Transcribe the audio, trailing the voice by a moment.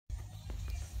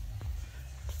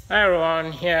Hi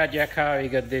everyone, here at Yakka we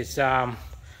got this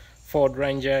Ford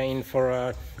Ranger in for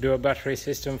a dual battery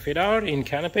system fit out in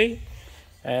canopy,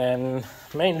 and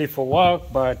mainly for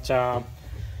work, but of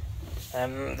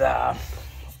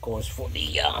course for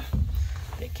the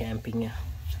camping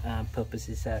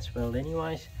purposes as well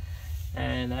anyways.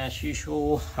 And as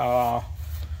usual, our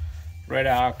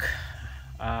Redarc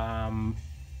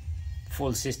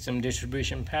full system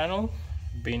distribution panel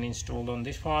been installed on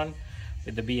this one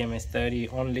with the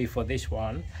BMS30 only for this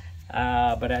one,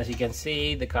 but as you can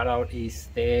see, the cutout is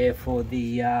there for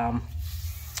the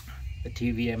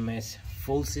TVMS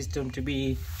full system to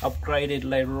be upgraded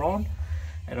later on,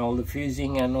 and all the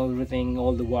fusing and everything,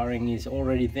 all the wiring is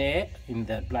already there in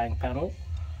that blank panel.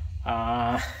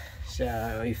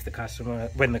 So if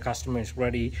when the customer is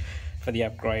ready for the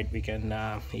upgrade, we can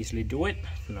easily do it,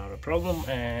 not a problem.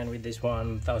 And with this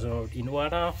 1000 watt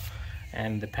inverter,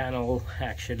 and the panel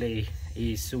actually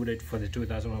is suited for the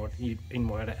 2000 watt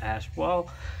inverter as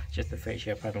well, just the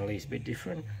fascia panel is a bit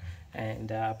different. And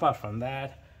apart from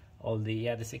that, all the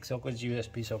other 6 sockets,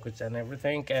 USB sockets and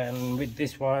everything. And with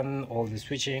this one, all the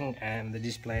switching and the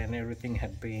display and everything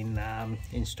had been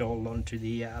installed onto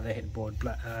the headboard,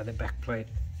 the back plate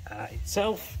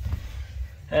itself.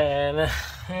 And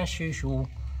as usual,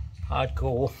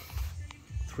 Hardkorr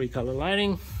 3-color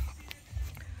lighting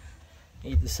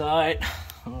either side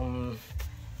on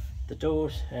the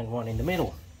doors and one in the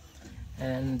middle.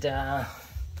 And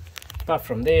apart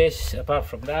from that,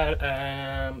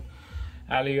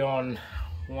 ALLION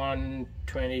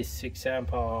 126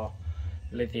 amp hour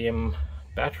lithium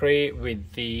battery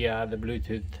with the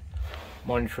Bluetooth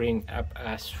monitoring app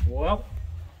as well,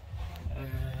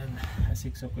 and a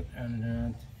 6 socket and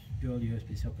a dual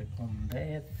USB socket on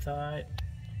that side,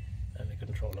 and the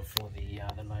controller for the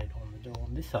light on the door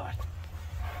on this side.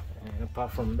 And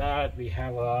apart from that, we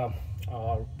have a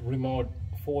remote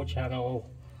 4-channel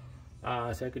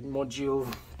circuit module.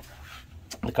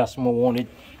 The customer wanted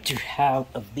to have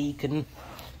a beacon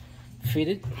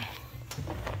fitted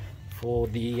for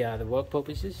the work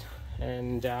purposes,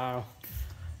 and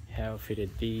have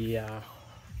fitted the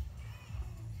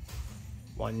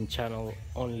 1 channel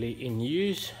only in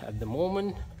use at the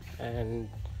moment, and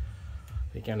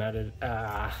we can add it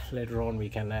later on. We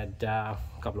can add a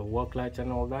couple of work lights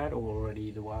and all that. Already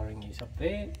the wiring is up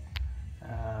there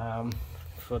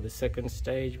for the second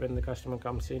stage when the customer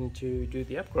comes in to do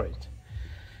the upgrade.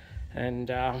 And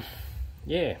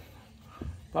yeah,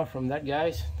 apart from that,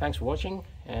 guys, thanks for watching.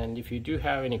 And if you do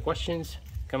have any questions,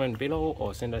 comment below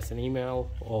or send us an email,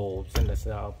 or send us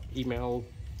an email,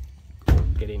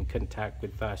 get in contact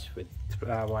with us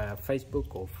via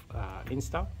Facebook or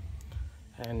Insta.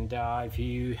 And if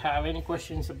you have any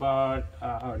questions about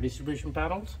our distribution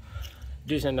panels,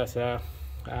 do send us a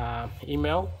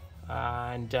email,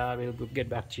 and we'll get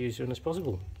back to you as soon as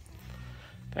possible.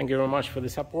 Thank you very much for the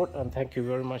support, and thank you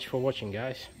very much for watching,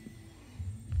 guys.